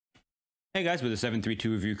Hey guys, we're the 732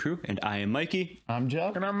 Review Crew, and I am Mikey. I'm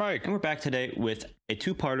Joe. And I'm Mike. And we're back today with a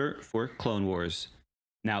two-parter for Clone Wars.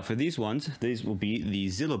 Now, for these ones, these will be the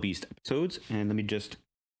Zillo Beast episodes, and let me just...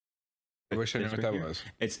 I wish I knew what that was.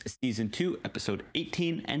 It's season 2, episode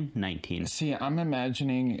 18 and 19. See, I'm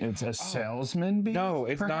imagining it's a salesman beast. No,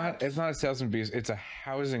 it's perhaps? not. It's not a salesman beast. It's a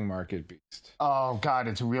housing market beast. Oh God,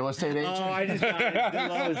 it's a real estate agent. Oh, I just got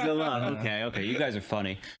it. Zillo. Okay, you guys are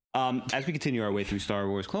funny. As we continue our way through Star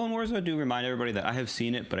Wars Clone Wars, I do remind everybody that I have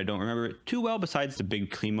seen it, but I don't remember it too well besides the big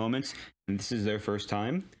clean moments, and this is their first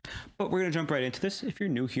time. But we're going to jump right into this. If you're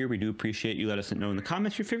new here, we do appreciate you let us know in the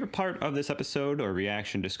comments your favorite part of this episode or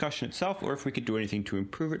reaction discussion itself, or if we could do anything to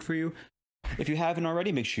improve it for you. If you haven't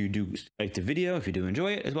already, make sure you do like the video if you do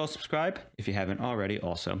enjoy it, as well as subscribe if you haven't already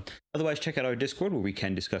also. Otherwise, check out our Discord where we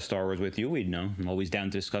can discuss Star Wars with you. We know I'm always down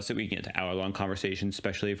to discuss it. We can get to hour-long conversations,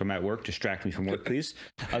 especially if I'm at work. Distract me from work, please.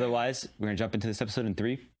 Otherwise, we're going to jump into this episode in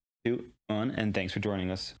 3, 2, 1, and thanks for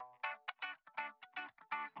joining us.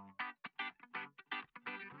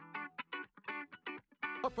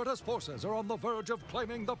 Separatist forces are on the verge of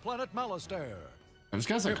claiming the planet Malastare. This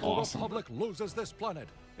guy's like If awesome. the Republic loses this planet,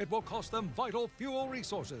 it will cost them vital fuel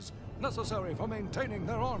resources necessary for maintaining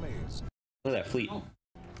their armies. Look at that fleet.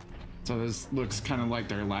 So this looks kind of like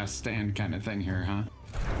their last stand kind of thing here, huh?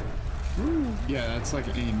 Ooh. Yeah, that's like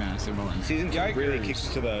a massive one. Season 2 really kicks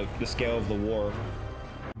to the scale of the war.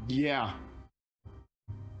 Yeah.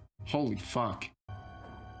 Holy fuck.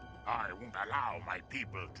 I won't allow my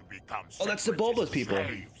people to become Oh, that's the bulbous people.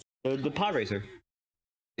 slaves. The pod racer.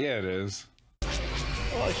 Yeah, it is.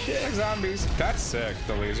 Oh shit. Like zombies. That's sick.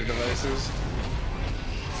 The laser devices.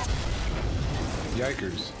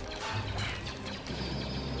 Yikers.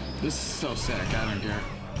 This is so sick. I don't care.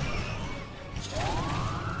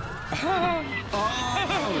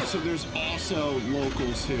 Oh, so there's also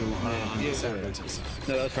locals who are on the separatists.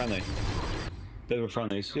 No, that was friendly. They were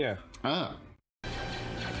friendlies. Yeah. Oh.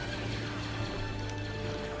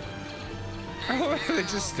 They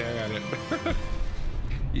just stare at it.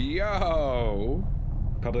 Yo.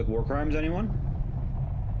 Public war crimes, anyone?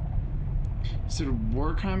 Is it a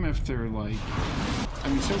war crime if they're like... I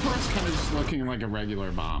mean, so far it's kind of just looking like a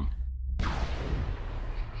regular bomb.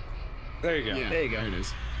 There you go. Yeah, there you go. There it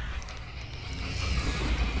is.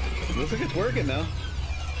 Looks like it's working though.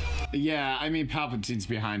 Yeah, I mean, Palpatine's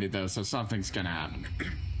behind it though, so something's gonna happen.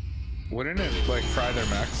 Wouldn't it like fry their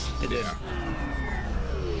mechs? It did.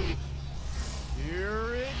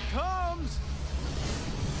 Here it comes!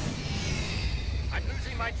 I'm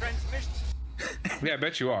losing my transmission. Yeah, I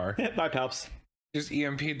bet you are. Bye, Palps. Just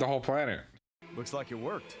EMP'd the whole planet. Looks like it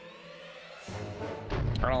worked.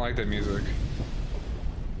 I don't like that music.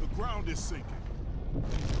 The ground is sinking.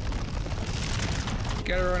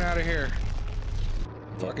 Get everyone out of here.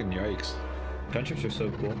 Fucking yikes. Gunships are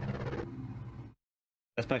so cool.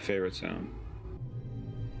 That's my favorite sound.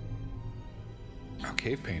 Oh,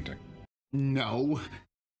 cave painting. No.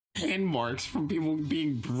 Hand marks from people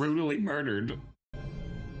being brutally murdered.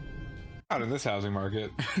 Not in this housing market.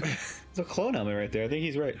 It's a clone helmet right there. I think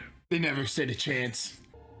he's right. They never stood a chance.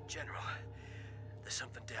 General, there's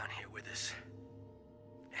something down here with us.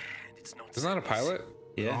 And it's not Isn't that a pilot?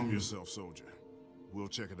 Yeah. Calm yourself, soldier. We'll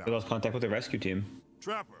check it We out. lost contact with the rescue team.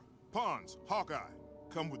 Trapper, Pons, Hawkeye,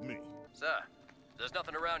 come with me. Sir, there's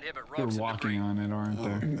nothing around here but They're rocks and walking debris. on it, aren't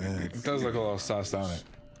they? It does look a little sus, don't it?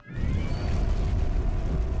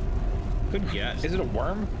 Good guess. Is it a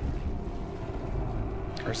worm?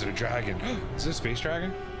 Or is it a dragon? Is it a space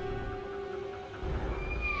dragon?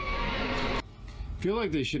 I feel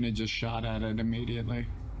like they shouldn't have just shot at it immediately.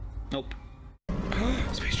 Nope.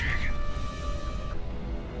 Space dragon.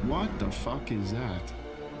 What the fuck is that?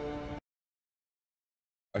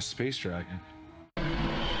 A space dragon.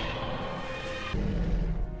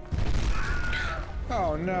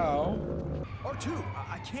 Oh no. R2,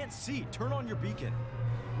 I can't see. Turn on your beacon.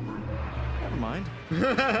 Never mind.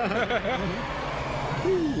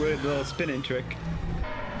 Ooh, with a little spinning trick.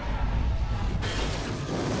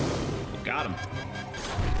 Got him.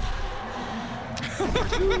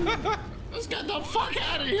 Let's get the fuck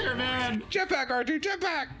out of here, man! Jetpack, R2,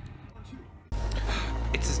 jetpack!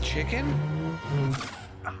 It's a chicken?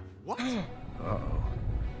 What?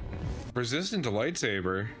 Resistant to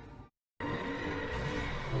lightsaber.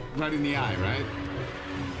 Right in the eye, right?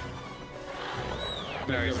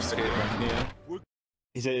 No, he's escaping. Yeah.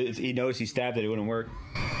 He said he noticed he stabbed it. It wouldn't work.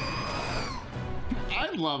 I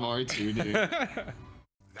love R2, dude.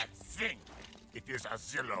 That thing, it is a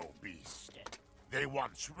Zillo beast. They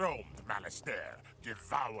once roamed Malastare,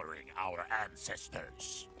 devouring our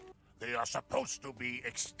ancestors. They are supposed to be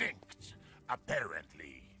extinct,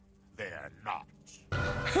 apparently. they're not.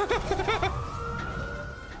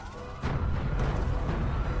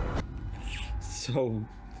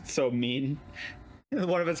 So mean.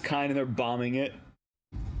 One of its kind, and they're bombing it.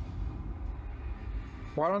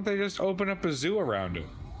 Why don't they just open up a zoo around it?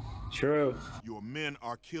 True. Your men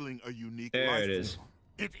are killing a unique There life it is. form.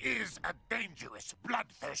 It is a dangerous,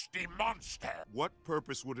 bloodthirsty monster. What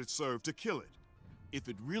purpose would it serve to kill it? If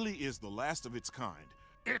it really is the last of its kind,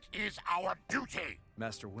 It is our duty.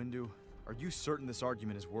 Master Windu, are you certain this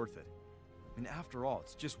argument is worth it? I mean, after all,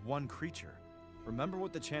 it's just one creature. Remember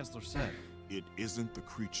what the Chancellor said. it isn't the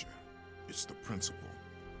creature, it's the principle.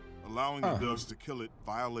 Allowing the doves to kill it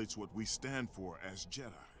violates what we stand for as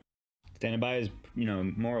Jedi. Standing by his,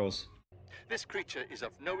 morals. This creature is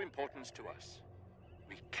of no importance to us.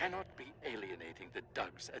 We cannot be alienating the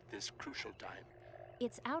Dugs at this crucial time.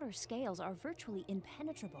 Its outer scales are virtually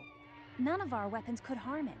impenetrable. None of our weapons could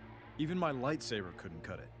harm it. Even my lightsaber couldn't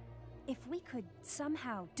cut it. If we could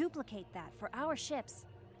somehow duplicate that for our ships...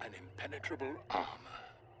 An impenetrable armor.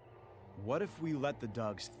 What if we let the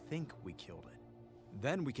Dugs think we killed it?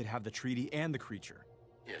 Then we could have the treaty and the creature.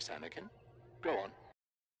 Yes, Anakin? Go on.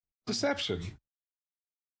 Deception.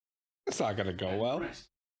 It's not gonna go well.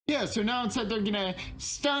 Yeah, so now instead they're gonna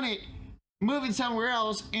stun it, move it somewhere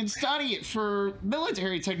else, and study it for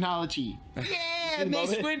military technology. Yeah,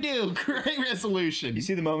 Mace Windu, great resolution. You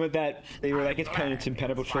see the moment that they were like, it's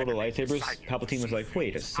impenetrable to lightsabers? Palpatine was like,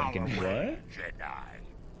 wait a second, what? Jedi.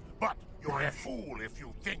 But you're a fool if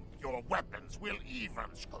you think your weapons will even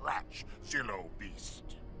scratch Zillo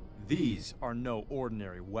Beast. These are no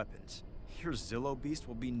ordinary weapons. Your Zillo Beast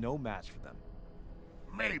will be no match for them.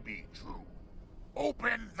 Maybe true.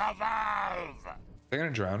 Open the valve! They're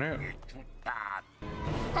gonna drown it. Bad.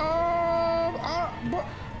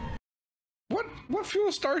 What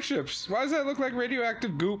fuel starships? Why does that look like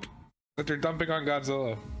radioactive goop that they're dumping on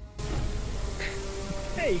Godzilla?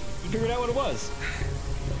 Hey, you figured out what it was.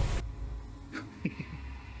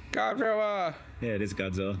 Godzilla. Yeah, it is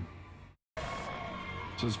Godzilla.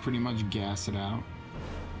 So it's pretty much gas it out.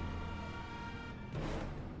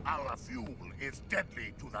 Our fuel is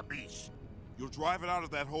deadly to the beast. You'll drive it out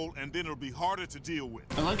of that hole and then it'll be harder to deal with.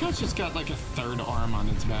 I like how it's just got like a third arm on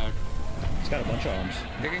its back. It's got a bunch of arms.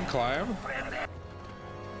 They can climb.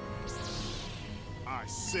 I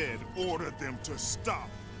said order them to stop.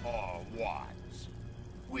 All wise.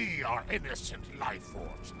 We are innocent life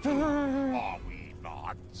forms, too, are we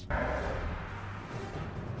not?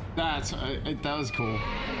 That was cool.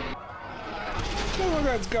 Oh,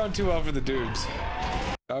 that's gone too well for the dudes.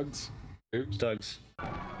 Dugs. Dugs.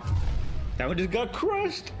 That one just got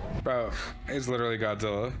crushed. Bro, it's literally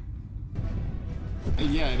Godzilla.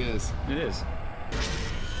 Yeah, it is. It is.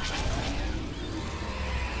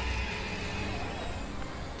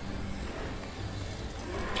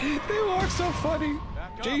 They walk so funny.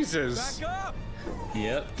 Jesus. Back up!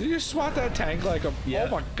 Yep. Did you swat that tank like a... Yeah.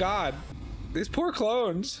 Oh my god. These poor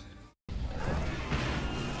clones.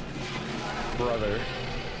 Brother.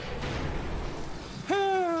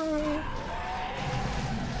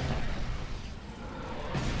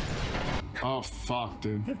 Oh, fuck,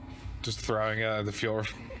 dude. Just throwing it at the fuel.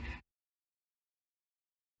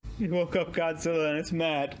 He woke up Godzilla and it's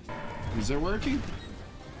mad. Is it working?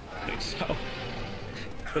 I think so.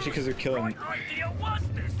 Especially because they're killing. What idea was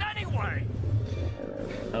this anyway?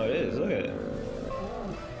 Oh, it is. Look at it.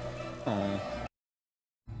 Aw.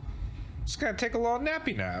 Just gotta take a little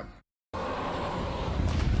nappy nap.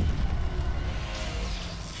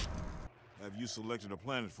 Have you selected a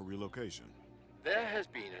planet for relocation? There has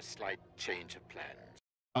been a slight change of plans.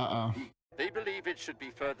 Uh-oh. They believe it should be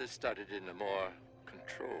further studied in a more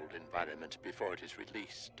controlled environment before it is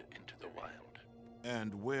released into the wild.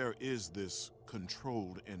 And where is this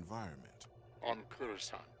controlled environment? On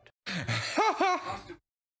Coruscant.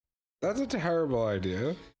 That's a terrible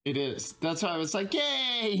idea. It is. That's why I was like,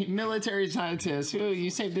 yay, military scientists. Ooh, you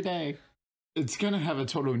saved the day. It's gonna have a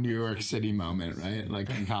total New York City moment, right? Like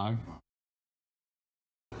King Kong.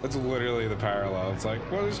 That's literally the parallel. It's like,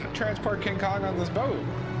 well, just transport King Kong on this boat.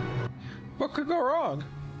 What could go wrong?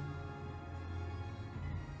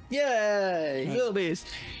 Yay! Little Beast.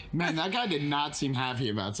 Man, that guy did not seem happy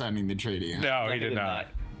about signing the treaty. No, he did not.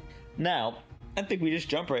 Now, I think we just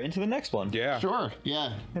jump right into the next one. Yeah. Sure,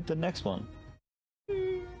 yeah. Hit the next one.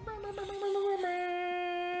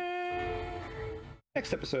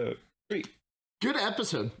 Next episode. 3. Good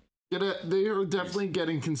episode. They are definitely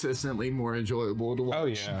getting consistently more enjoyable to watch. Oh,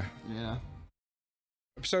 yeah. Yeah.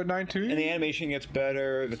 Episode 19. And the animation gets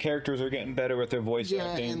better. The characters are getting better with their voice Yeah,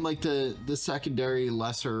 acting. and like the secondary,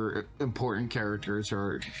 lesser important characters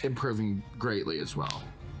are improving greatly as well.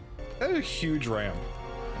 That's a huge ramp.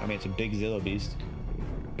 I mean, it's a big Zillo beast.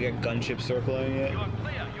 You got gunships circling it. You are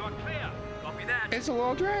clear. You are clear. Copy that. It's a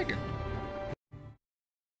little dragon.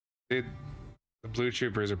 Dude, the blue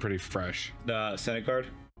troopers are pretty fresh. The Senate guard.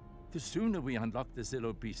 The sooner we unlock the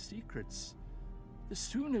Zillo Beast secrets, the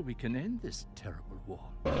sooner we can end this terrible war.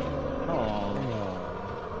 Oh.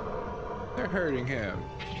 They're hurting him.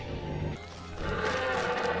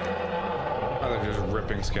 Oh, they're just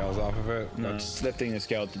ripping scales off of it. No, That's lifting the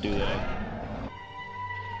scale to do that.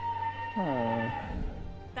 Oh.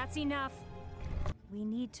 That's enough. We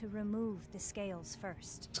need to remove the scales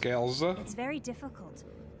first. scales. It's very difficult,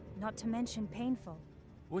 not to mention painful.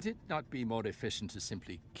 Would it not be more efficient to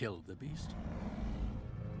simply kill the beast?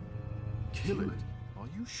 Kill it? Are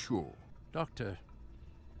you sure? Doctor,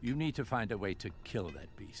 you need to find a way to kill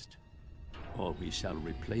that beast, or we shall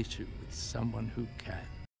replace you with someone who can.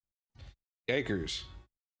 Yikers.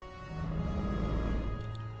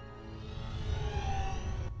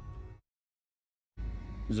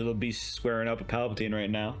 Zillo beast squaring up a Palpatine right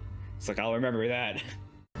now. It's like, I'll remember that.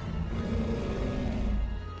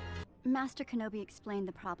 Master Kenobi explained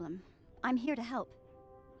the problem. I'm here to help.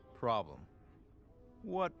 Problem?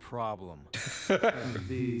 What problem?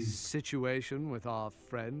 The situation with our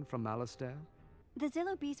friend from Alistair? The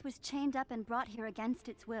Zillo beast was chained up and brought here against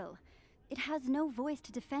its will. It has no voice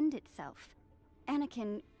to defend itself.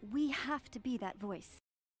 Anakin, we have to be that voice.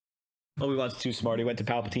 Obi-Wan's too smart. He went to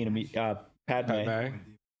Palpatine to meet Padme.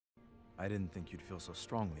 I didn't think you'd feel so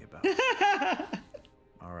strongly about it.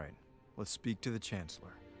 All right, let's speak to the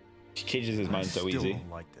Chancellor. She changes his mind so I still easy.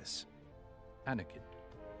 don't like this. Anakin,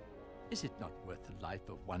 is it not worth the life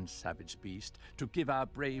of one savage beast to give our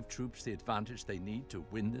brave troops the advantage they need to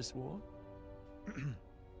win this war?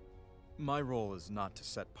 My role is not to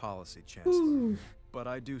set policy, Chancellor, but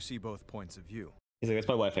I do see both points of view. He's like, that's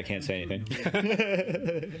my wife. I can't say anything.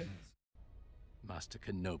 Master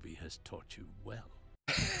Kenobi has taught you well.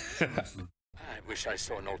 I wish I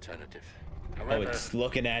saw an alternative. However, it's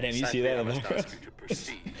looking at him. You see sadly, that? I must ask you to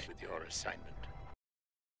proceed with your assignment.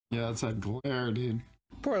 Yeah, that's a glare, dude.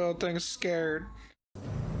 Poor little thing's scared.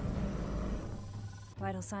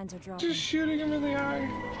 Vital signs are dropping. Just shooting him in the eye.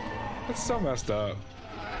 That's so messed up.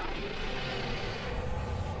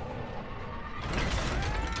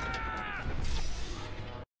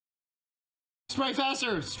 Spray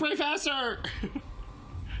faster! Spray faster!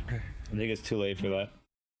 I think it's too late for that.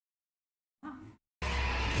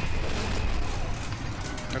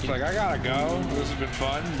 It's like, I gotta go. This has been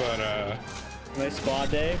fun, but nice spa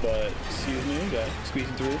day, but excuse me, got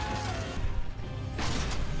squeezing through.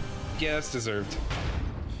 yeah, it's deserved.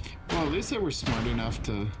 Well, at least they were smart enough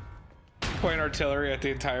to point artillery at the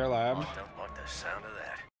entire lab. Don't want the sound of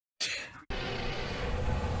that.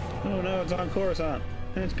 Oh no, it's on Coruscant.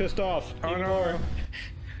 And it's pissed off. Oh no.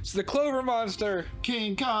 It's the Clover Monster!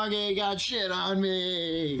 King Kage got shit on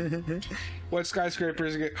me! What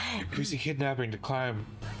skyscrapers get? Who's he kidnapping to climb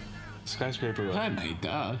skyscraper? Padme,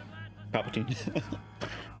 duh. Palpatine.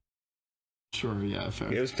 Sure, yeah, fair.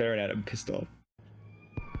 He was staring at him, pissed off.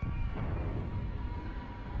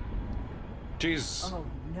 Jesus. Oh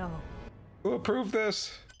no. Who approved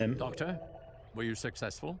this? Him. Doctor, were you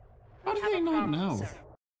successful? How do they not know?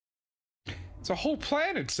 It's a whole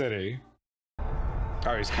planet city.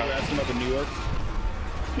 Oh, he's I coming. asked him about the New York.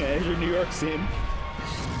 Yeah, here's your New York scene.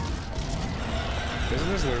 Isn't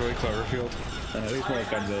this literally Cloverfield? I think it's more like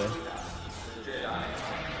Godzilla.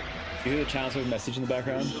 You hear the Chancellor's message in the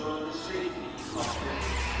background?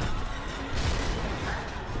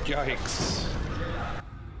 Yikes.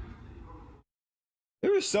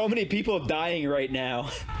 There are so many people dying right now.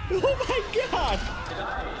 Oh my god!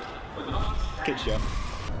 Kid show.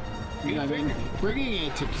 Yeah, I mean, bringing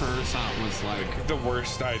it to Coruscant was like the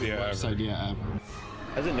worst idea worst ever. idea ever.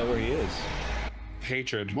 Doesn't know where he is.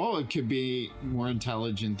 Hatred. Well, it could be more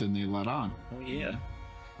intelligent than they let on. Oh yeah.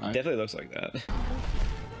 Right? Definitely looks like that.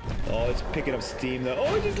 Oh, it's picking up steam though.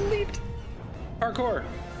 Oh, it just leaped. Parkour.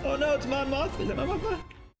 Oh no, it's Mon Mothma. Is it Mon Mothma?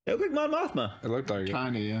 It looked like Mon Mothma. It looked like it.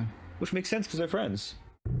 Kinda, yeah. Which makes sense because they're friends.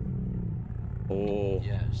 Oh.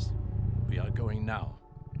 Yes. We are going now.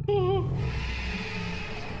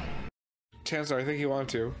 Chancellor, I think you want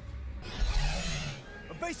to.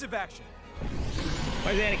 Evasive action!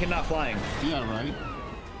 Why is Anakin not flying? Yeah, right?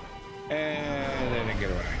 And they didn't get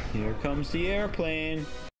away. Here comes the airplane.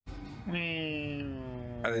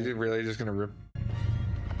 Are they really just gonna rip?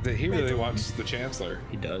 He really wants the Chancellor.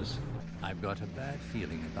 He does. I've got a bad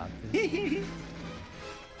feeling about this.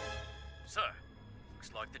 Sir,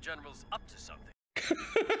 looks like the General's up to something.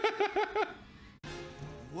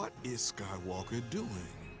 What is Skywalker doing?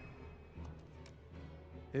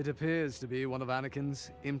 It appears to be one of Anakin's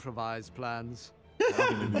improvised plans. How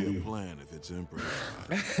can it be a plan if it's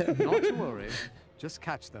improvised? Not to worry. Just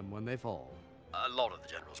catch them when they fall. A lot of the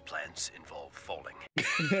General's plans involve falling.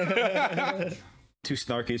 Two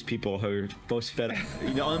snarkiest people who are most fed.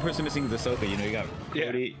 The only person missing is Ahsoka. You know, you got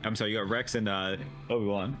Cody. I'm sorry, you got Rex and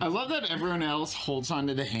Obi-Wan. I love that everyone else holds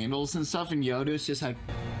onto the handles and stuff, and Yoda's just like,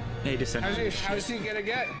 hey, descend. How's he gonna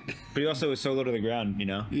get? But he also is so low to the ground, you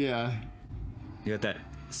know? Yeah. You got that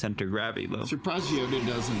center gravity, though. Surprised Yoda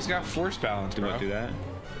doesn't. He's got force balance, bro. Do that?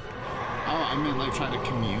 Oh, I mean, like, try to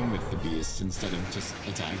commune with the beast instead of just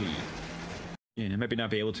attacking it. Yeah, maybe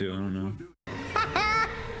not be able to. I don't know.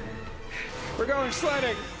 We're going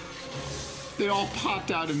sledding. They all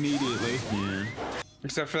popped out immediately. Yeah.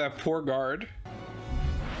 Except for that poor guard.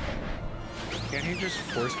 Can't he just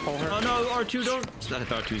force pull her? Oh no, R2 don't. I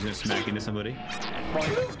thought R2 was gonna smack into somebody.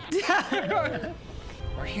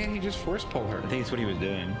 Why can't he just force pull her? I think that's what he was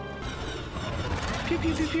doing. Pew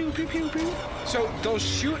pew pew pew pew pew pew. So they'll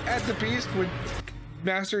shoot at the beast with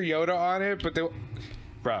Master Yoda on it, but they'll.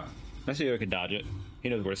 Bro. Master Yoda can dodge it. He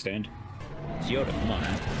knows where to stand. It's Yoda, come on,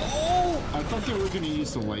 man. Oh! I thought they were gonna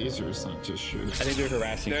use the lasers, not just shoot. I think they're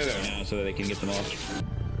harassing us right now so that they can get them off.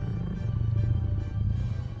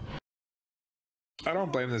 I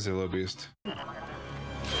don't blame the Zillo beast. Go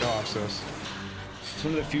off, sis. It's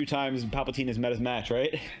one of the few times Palpatine has met his match,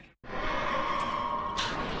 right?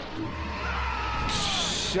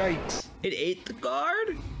 Yikes. It ate the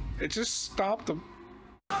guard? It just stopped him.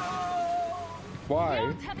 Why?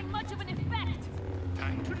 Not having much of an effect.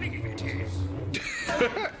 Time to leave it is.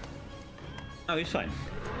 Oh, he's fine.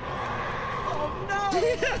 Oh no!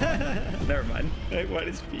 Never mind. Why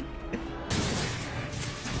did speak?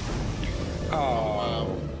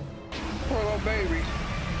 Oh, poor little baby.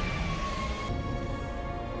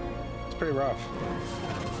 It's pretty rough.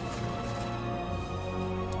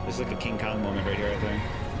 This is like a King Kong moment right here, I think.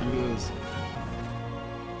 It is.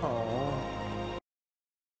 Oh.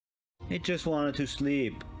 It just wanted to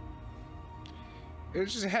sleep. It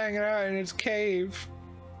was just hanging out in its cave.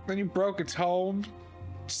 Then you broke its home,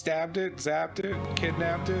 stabbed it, zapped it,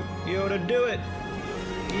 kidnapped it. Yoda, do it!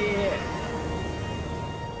 Yeah!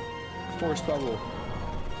 Force bubble.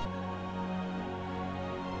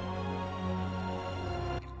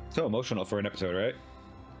 So emotional for an episode, right?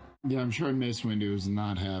 Yeah, I'm sure Mace Windu was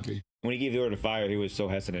not happy. When he gave the order to fire, he was so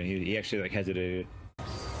hesitant. He actually like hesitated.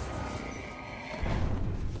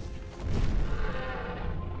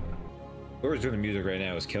 Whoever's doing the music right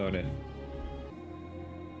now is killing it.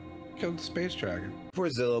 Killed the space dragon. Poor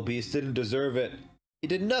Zillo Beast didn't deserve it. He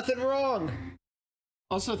did nothing wrong.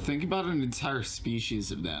 Also, think about an entire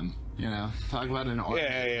species of them. You know, talk about an army.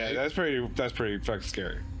 Yeah. That's pretty fucking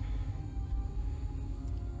scary.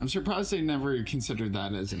 I'm surprised they never considered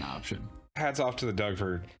that as an option. Hats off to the Doug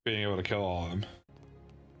for being able to kill all of them.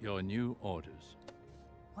 Your new orders.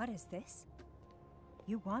 What is this?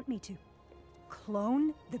 You want me to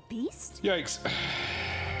clone the beast? Yikes.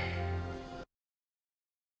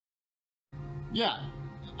 Yeah,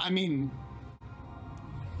 I mean,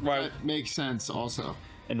 Why? that makes sense also.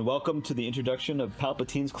 And welcome to the introduction of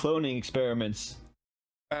Palpatine's cloning experiments.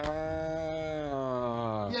 Yeah,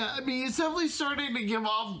 I mean, it's definitely starting to give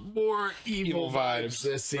off more evil vibes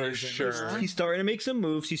this season. For sure. He's starting to make some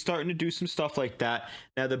moves. He's starting to do some stuff like that.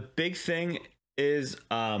 Now, the big thing is,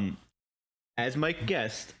 as Mike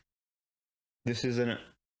guessed, this is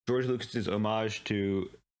George Lucas's homage to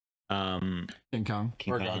King Kong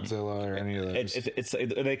or Godzilla or any of those. It's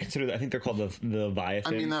they consider, I think they're called the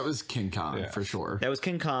Leviathan. I mean, that was King Kong for sure. That was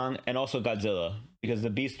King Kong and also Godzilla, because the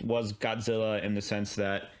beast was Godzilla in the sense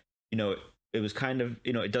that, you know, it was kind of,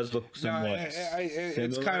 you know, it does look somewhat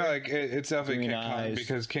it's kind of like it's definitely King Kong,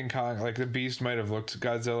 because King Kong, like the beast might have looked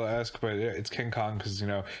Godzilla-esque, but it's King Kong because, you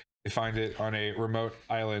know, they find it on a remote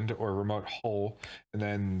island or remote hole, and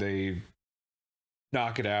then they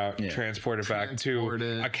knock it out, transport it back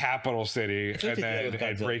to a capital city, and then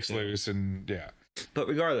it breaks loose, and yeah. But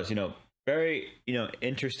regardless, you know, very, you know,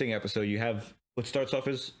 interesting episode. You have what starts off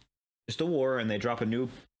as just a war, and they drop a new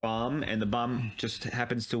bomb, and the bomb just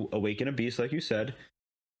happens to awaken a beast, like you said,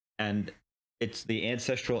 and it's the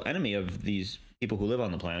ancestral enemy of these people who live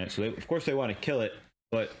on the planet. So of course they want to kill it,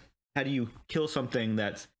 but how do you kill something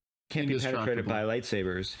that can't be penetrated by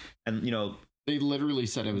lightsabers? And, you know, they literally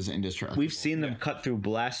said it was indestructible. We've seen them cut through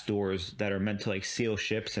blast doors that are meant to like seal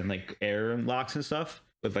ships and like air locks and stuff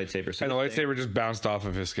with lightsabers. So and the lightsaber just bounced off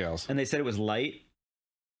of his scales. And they said it was light,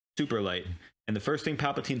 super light. And the first thing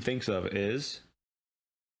Palpatine thinks of is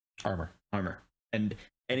armor. And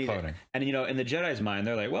you know, in the Jedi's mind,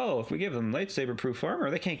 they're like, well, if we give them lightsaber proof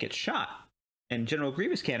armor, they can't get shot, and General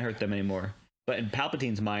Grievous can't hurt them anymore. But in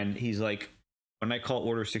Palpatine's mind, he's like, when I call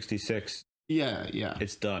Order 66, Yeah.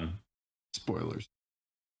 It's done. Spoilers.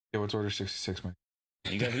 Yeah, what's Order 66, Mike?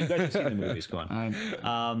 You guys have seen the movies. Go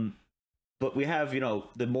on. But we have,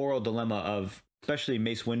 the moral dilemma of especially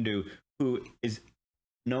Mace Windu, who is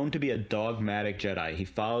known to be a dogmatic Jedi. He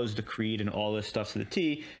follows the creed and all this stuff to the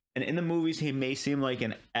T. And in the movies, he may seem like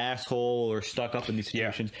an asshole or stuck up in these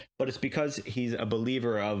situations, but it's because he's a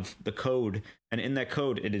believer of the code. And in that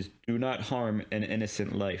code, it is do not harm an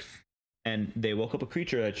innocent life. And they woke up a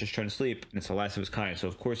creature that's just trying to sleep, and it's the last of his kind. So,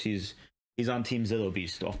 of course, he's on Team Zillo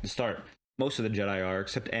Beast off the start. Most of the Jedi are,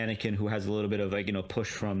 except Anakin, who has a little bit of, push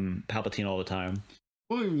from Palpatine all the time.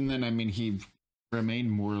 Well, even then, he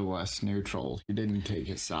remained more or less neutral. He didn't take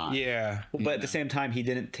his side. Yeah. But at the same time, he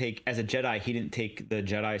didn't take, as a Jedi, he didn't take the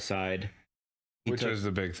Jedi side. Which was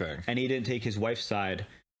the big thing. And he didn't take his wife's side.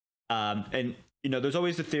 And, there's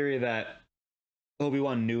always the theory that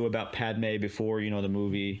Obi-Wan knew about Padme before, the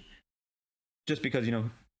movie. Just because,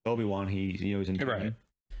 Obi-Wan, he's in prison.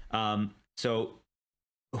 Right. So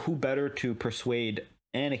who better to persuade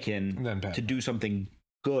Anakin to do something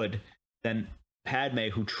good than Padme,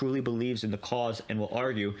 who truly believes in the cause and will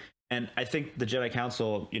argue. And I think the Jedi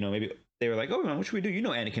Council, maybe they were like, oh, what should we do?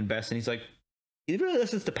 Anakin best. And he's like, he really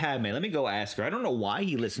listens to Padme. Let me go ask her. I don't know why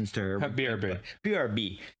he listens to her.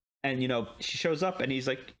 BRB. And, she shows up and he's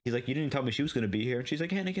like, you didn't tell me she was going to be here. And she's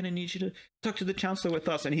like, Anakin, I need you to talk to the Chancellor with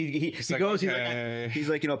us. And he goes, okay. he's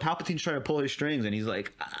like, Palpatine's trying to pull his strings. And he's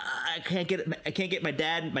like, I can't get my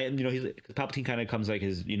dad. He's like, Palpatine kind of comes like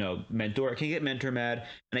his, mentor. I can't get mentor mad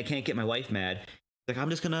and I can't get my wife mad. Like,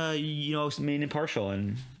 I'm just going to, remain impartial.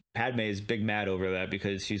 And Padme is big mad over that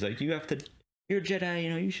because she's like, you're a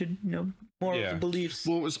Jedi, you should, moral beliefs.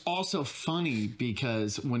 Well, it was also funny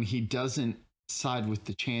because when he doesn't side with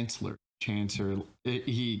the Chancellor,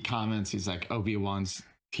 he comments, he's like, Obi-Wan's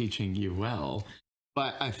teaching you well.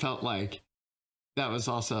 But I felt like that was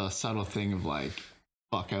also a subtle thing of like,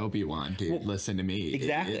 fuck Obi-Wan, dude, listen to me.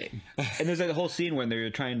 Exactly. And there's a whole scene when they're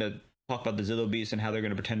trying to talk about the Zillo Beast and how they're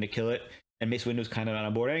going to pretend to kill it. And Mace Windu's kind of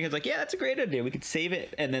on board. And he's like, yeah, that's a great idea. We could save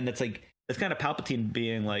it. And then that's kind of Palpatine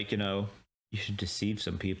being like, you should deceive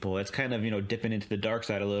some people. It's kind of, dipping into the dark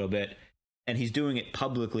side a little bit. And he's doing it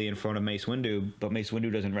publicly in front of Mace Windu, but Mace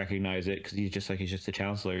Windu doesn't recognize it because he's just the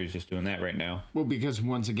Chancellor. He's just doing that right now. Well, because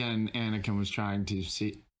once again, Anakin was trying to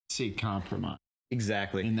seek compromise.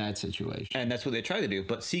 Exactly. In that situation. And that's what they tried to do.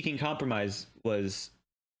 But seeking compromise was,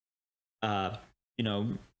 saving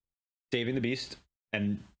the beast.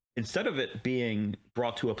 And instead of it being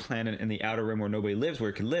brought to a planet in the Outer Rim where nobody lives, where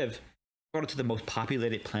it could live, brought it to the most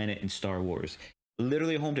populated planet in Star Wars.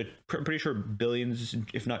 Literally home to, I'm pretty sure, billions,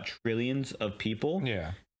 if not trillions of people.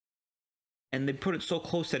 Yeah. And they put it so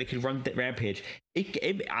close that it could run the rampage.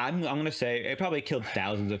 I'm going to say it probably killed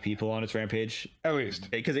thousands of people on its rampage. At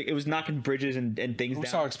least. Because it was knocking bridges and things down. We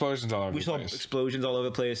saw explosions all over the place. We saw explosions all over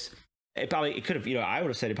the place. It could have, I would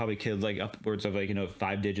have said it probably killed like upwards of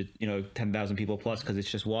 5 digits, 10,000 people plus because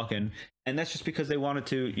it's just walking. And that's just because they wanted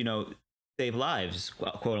to, save lives,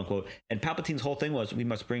 quote unquote. And Palpatine's whole thing was, we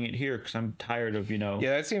must bring it here because I'm tired of, Yeah,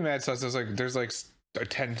 that seemed mad sus. There's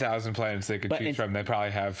 10,000 planets they could choose from. They probably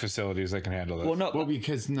have facilities that can handle this. Well,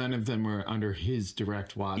 because none of them were under his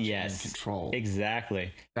direct watch and control.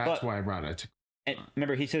 Exactly. That's why I brought it. And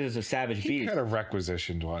remember, he says it's a savage beast. He kind of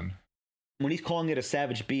requisitioned one. When he's calling it a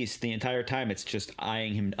savage beast, the entire time it's just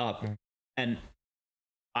eyeing him up. And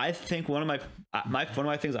I think one of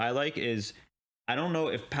my things I like is, I don't know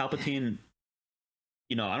if Palpatine,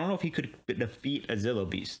 I don't know if he could defeat a Zillo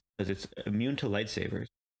beast because it's immune to lightsabers.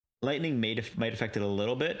 Lightning might affect it a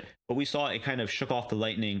little bit, but we saw it kind of shook off the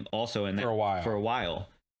lightning also for a while.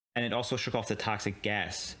 And it also shook off the toxic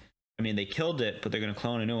gas. I mean, they killed it, but they're going to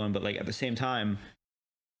clone a new one. But at the same time,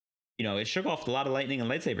 it shook off a lot of lightning and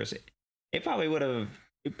lightsabers. It probably would have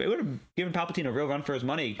given Palpatine a real run for his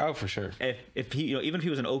money. Oh, for sure. If he, even if he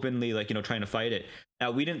wasn't openly trying to fight it.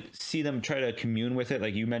 Now, we didn't see them try to commune with it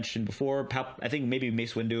like you mentioned before. I think maybe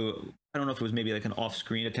Mace Windu, I don't know if it was maybe an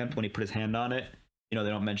off-screen attempt when he put his hand on it. They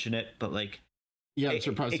don't mention it, but I'm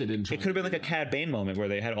surprised they didn't. It could have been a Cad Bane moment where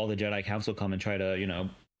they had all the Jedi Council come and try to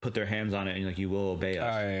put their hands on it and you will obey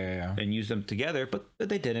us and use them together, but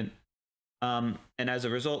they didn't. And as a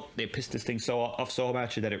result, they pissed this thing off so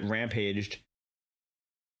much that it rampaged.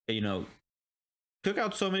 Took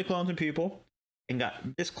out so many clones and people and got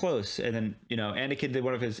this close. And then, Anakin did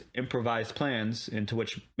one of his improvised plans, into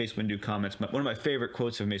which Mace Windu comments. One of my favorite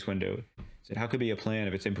quotes of Mace Windu said, "How could it be a plan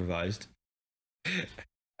if it's improvised?"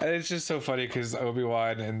 And it's just so funny because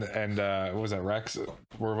Obi-Wan and what was that, Rex,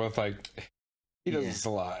 were both like, he does this a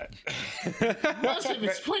lot. Most of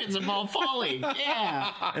his plans involve falling.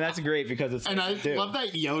 Yeah. And that's great because it's. And I love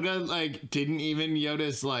that Yoda,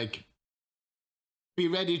 Yoda's be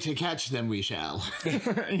ready to catch them, we shall.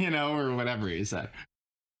 Or whatever he said.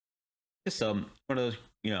 Just one of those,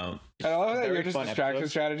 I love that your distraction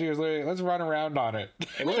strategy was literally, let's run around on it.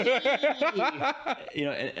 And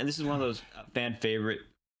this is one of those fan favorite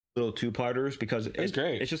little two-parters because it's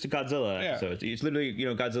great. It's just a Godzilla episode. It's literally,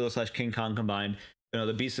 Godzilla / King Kong combined.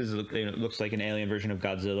 The beast is, looks like an alien version of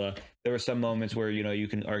Godzilla. There were some moments where, you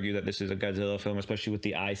can argue that this is a Godzilla film, especially with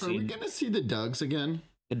the eye scene. Are we going to see the Dugs again?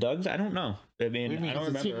 The Dugs? I don't know. I mean, I don't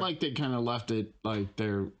remember. It seemed like they kind of left it like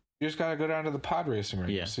they're... You just got to go down to the pod racing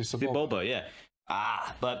ring. Yeah. See Bulba, yeah.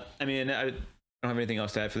 But, I mean, I don't have anything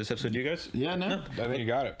else to add for this episode. Do you guys? Yeah, no. I think you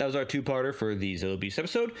got it. That was our two-parter for the Zillo Beast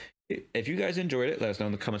episode. If you guys enjoyed it, let us know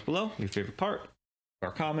in the comments below your favorite part,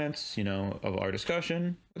 our comments, of our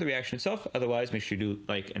discussion, or the reaction itself. Otherwise, make sure you do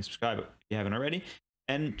like and subscribe if you haven't already.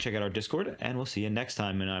 And check out our Discord, and we'll see you next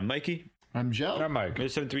time. And I'm Mikey. I'm Joe. And I'm Mike. We're the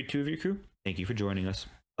 732 ReviewCrew. Thank you for joining us.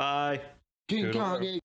 Bye. King Kong.